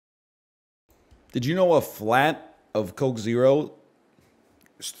Did you know a flat of Coke Zero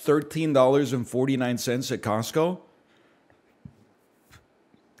is $13.49 at Costco?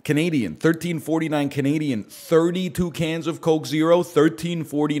 Canadian, $13.49 Canadian. 32 cans of Coke Zero,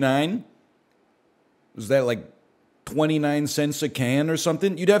 $13.49. Is that like 29 cents a can or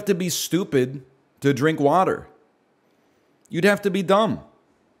something? You'd have to be stupid to drink water. You'd have to be dumb.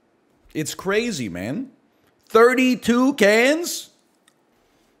 It's crazy, man. 32 cans?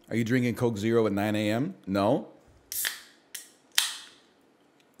 Are you drinking Coke Zero at 9 a.m.? No.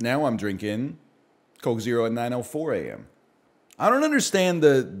 Now I'm drinking Coke Zero at 9:04 a.m. I don't understand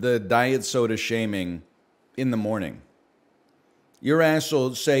the diet soda shaming in the morning. Your ass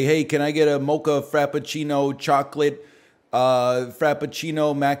will say, hey, can I get a mocha frappuccino chocolate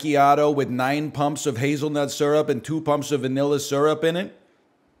frappuccino macchiato with 9 pumps of hazelnut syrup and 2 pumps of vanilla syrup in it?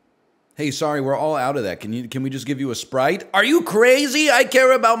 Hey, sorry, we're all out of that. Can we just give you a Sprite? Are you crazy? I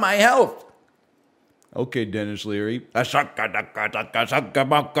care about my health. Okay, Dennis Leary. Oh,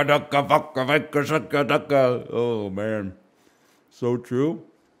 man. So true.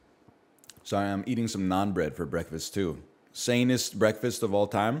 Sorry, I'm eating some naan bread for breakfast, too. Sanest breakfast of all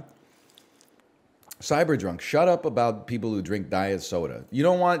time. CyberDrunk, shut up about people who drink diet soda. You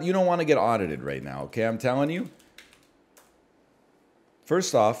don't want to get audited right now, okay? I'm telling you.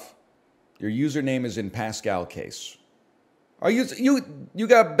 First off, your username is in Pascal case. Are you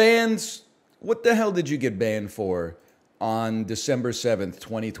got bans? What the hell did you get banned for on December 7th,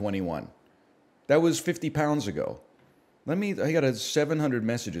 2021? That was 50 pounds ago. I got 700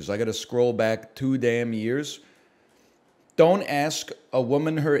 messages. I got to scroll back 2 damn years. Don't ask a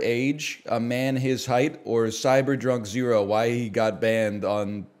woman her age, a man his height, or CyberDrunk0 why he got banned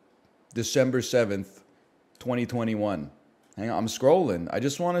on December 7th, 2021. Hang on, I'm scrolling. I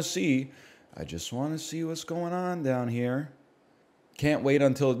just want to see what's going on down here. Can't wait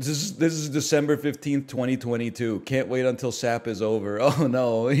until this is December 15th, 2022. Can't wait until SAP is over. Oh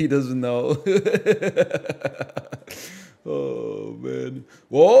no, he doesn't know. Oh man.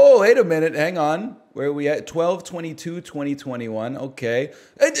 Whoa, wait a minute. Hang on. Where are we at? 12/22/2021. Okay.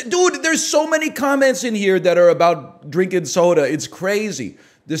 Dude, there's so many comments in here that are about drinking soda. It's crazy.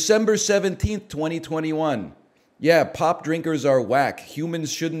 December 17th, 2021. Yeah, pop drinkers are whack.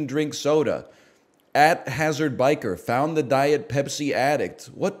 Humans shouldn't drink soda. At Hazard Biker, found the Diet Pepsi addict.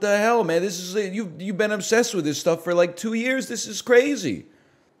 What the hell, man? This is you've been obsessed with this stuff for like 2 years. This is crazy.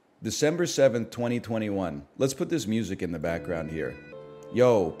 December 7th, 2021. Let's put this music in the background here.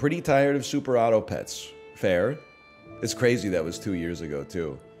 Yo, pretty tired of Super Auto Pets. Fair. It's crazy that was 2 years ago,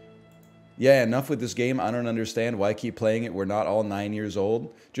 too. Yeah, enough with this game. I don't understand. Why keep playing it? We're not all 9 years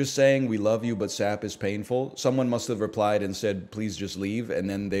old. Just saying we love you, but SAP is painful. Someone must have replied and said, please just leave. And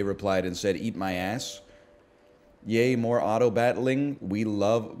then they replied and said, eat my ass. Yay, more auto battling. We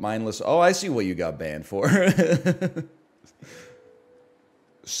love mindless. Oh, I see what you got banned for.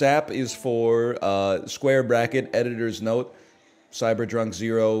 SAP is for square bracket, editor's note.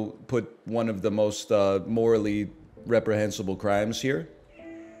 CyberDrunk0 put one of the most morally reprehensible crimes here.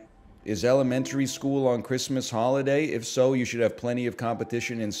 Is elementary school on Christmas holiday? If so, you should have plenty of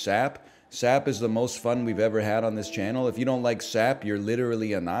competition in SAP. SAP is the most fun we've ever had on this channel. If you don't like SAP, you're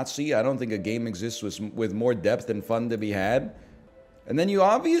literally a Nazi. I don't think a game exists with more depth and fun to be had. And then you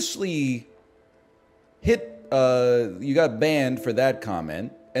obviously hit, you got banned for that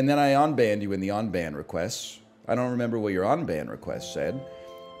comment. And then I unbanned you in the unban requests. I don't remember what your unban request said.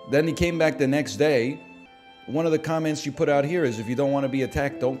 Then he came back the next day. One of the comments you put out here is, if you don't want to be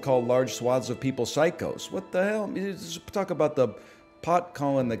attacked, don't call large swaths of people psychos. What the hell? Just talk about the pot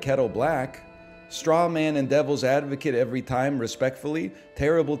calling the kettle black. Straw man and devil's advocate every time, respectfully.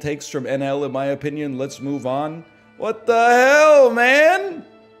 Terrible takes from NL, in my opinion. Let's move on. What the hell, man?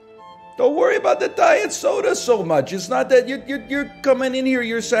 Don't worry about the diet soda so much. It's not that you're coming in here,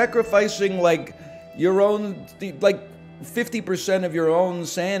 you're sacrificing like your own, like 50% of your own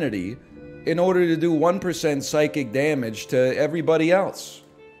sanity in order to do 1% psychic damage to everybody else.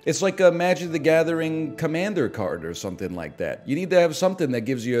 It's like a Magic the Gathering commander card or something like that. You need to have something that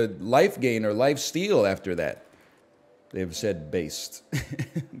gives you a life gain or life steal after that. They've said based.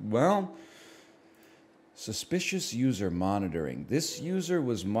 Well, suspicious user monitoring. This user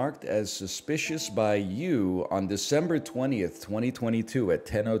was marked as suspicious by you on December 20th, 2022 at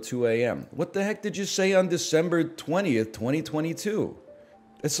 10:02 a.m. What the heck did you say on December 20th, 2022?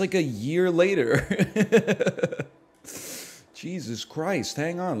 It's like a year later. Jesus Christ,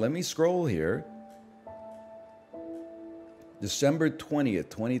 hang on, let me scroll here. December 20th,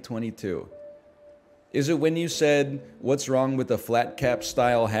 2022. Is it when you said, what's wrong with the flat cap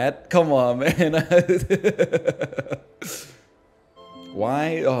style hat? Come on, man.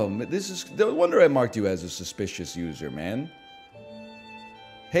 Why? Oh, this is... No wonder I marked you as a suspicious user, man.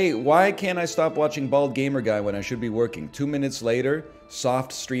 Hey, why can't I stop watching Bald Gamer Guy when I should be working? 2 minutes later,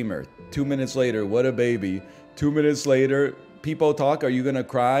 soft streamer. 2 minutes later, what a baby. 2 minutes later, people talk, are you gonna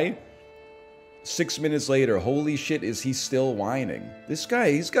cry? 6 minutes later, holy shit, is he still whining? This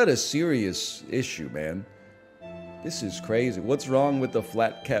guy, he's got a serious issue, man. This is crazy. What's wrong with the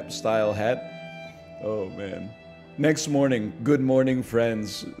flat cap style hat? Oh, man. Next morning, good morning,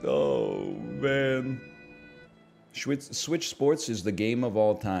 friends. Oh, man. Switch Sports is the game of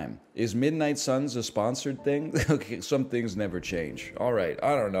all time. Is Midnight Suns a sponsored thing? Okay, some things never change. All right,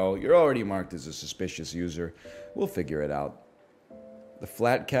 I don't know. You're already marked as a suspicious user. We'll figure it out. The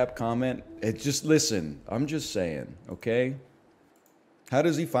flat cap comment, listen, I'm just saying, okay? How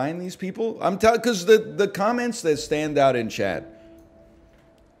does he find these people? Because the comments that stand out in chat,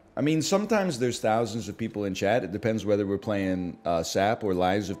 I mean, sometimes there's thousands of people in chat. It depends whether we're playing SAP or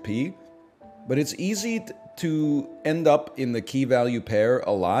Lies of P. But it's easy to end up in the key value pair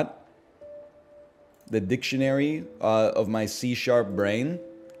a lot. The dictionary of my C-sharp brain,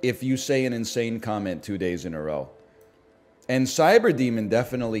 if you say an insane comment 2 days in a row. And Cyber Demon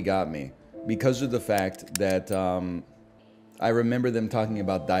definitely got me because of the fact that I remember them talking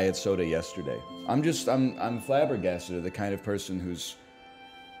about diet soda yesterday. I'm flabbergasted at the kind of person who's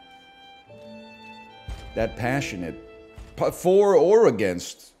that passionate for or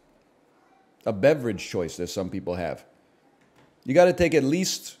against a beverage choice that some people have. You got to take at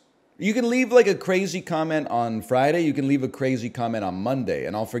least... You can leave like a crazy comment on Friday. You can leave a crazy comment on Monday,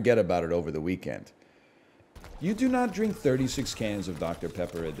 and I'll forget about it over the weekend. You do not drink 36 cans of Dr.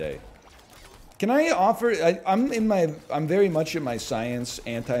 Pepper a day. Can I offer... I'm very much in my science,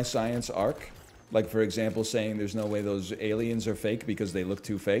 anti-science arc. Like, for example, saying there's no way those aliens are fake because they look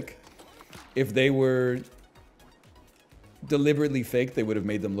too fake. If they were deliberately fake, they would have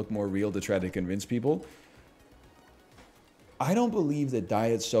made them look more real to try to convince people. I don't believe that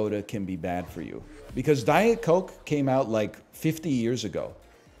diet soda can be bad for you. Because Diet Coke came out like 50 years ago.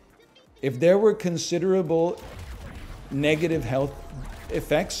 If there were considerable negative health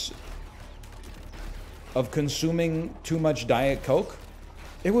effects of consuming too much Diet Coke,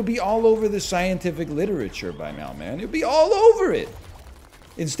 it would be all over the scientific literature by now, man. It would be all over it.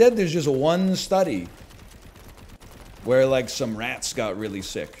 Instead, there's just one study where like some rats got really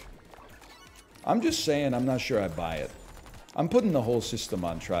sick. I'm just saying, I'm not sure I buy it. I'm putting the whole system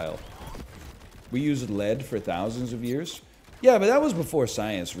on trial. We used lead for thousands of years. Yeah, but that was before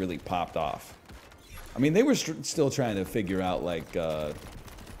science really popped off. I mean, they were still trying to figure out like,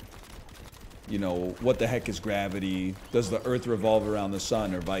 you know, what the heck is gravity? Does the Earth revolve around the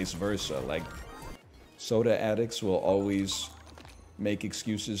sun or vice versa? Like, soda addicts will always make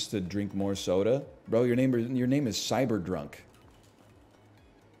excuses to drink more soda. Bro, your name is CyberDrunk.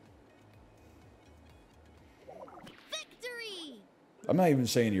 Victory! I'm not even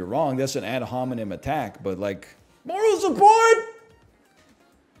saying you're wrong. That's an ad hominem attack, but like, moral support!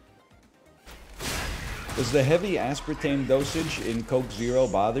 Does the heavy aspartame dosage in Coke Zero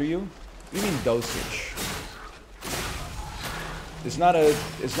bother you? You mean dosage? It's not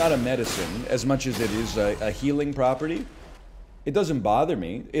a medicine as much as it is a healing property. It doesn't bother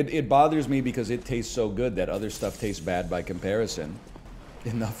me. It bothers me because it tastes so good that other stuff tastes bad by comparison.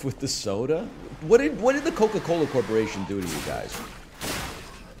 Enough with the soda? What did the Coca-Cola Corporation do to you guys?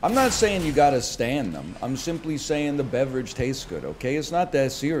 I'm not saying you gotta stand them. I'm simply saying the beverage tastes good, okay? It's not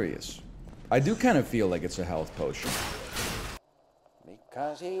that serious. I do kind of feel like it's a health potion.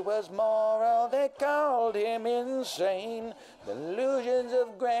 Because he was moral, they called him insane. Delusions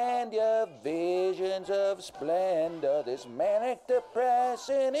of grandeur, visions of splendor. This manic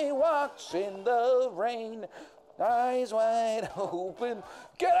depressing, he walks in the rain. Eyes wide open.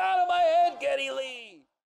 Get out of my head, Geddy Lee!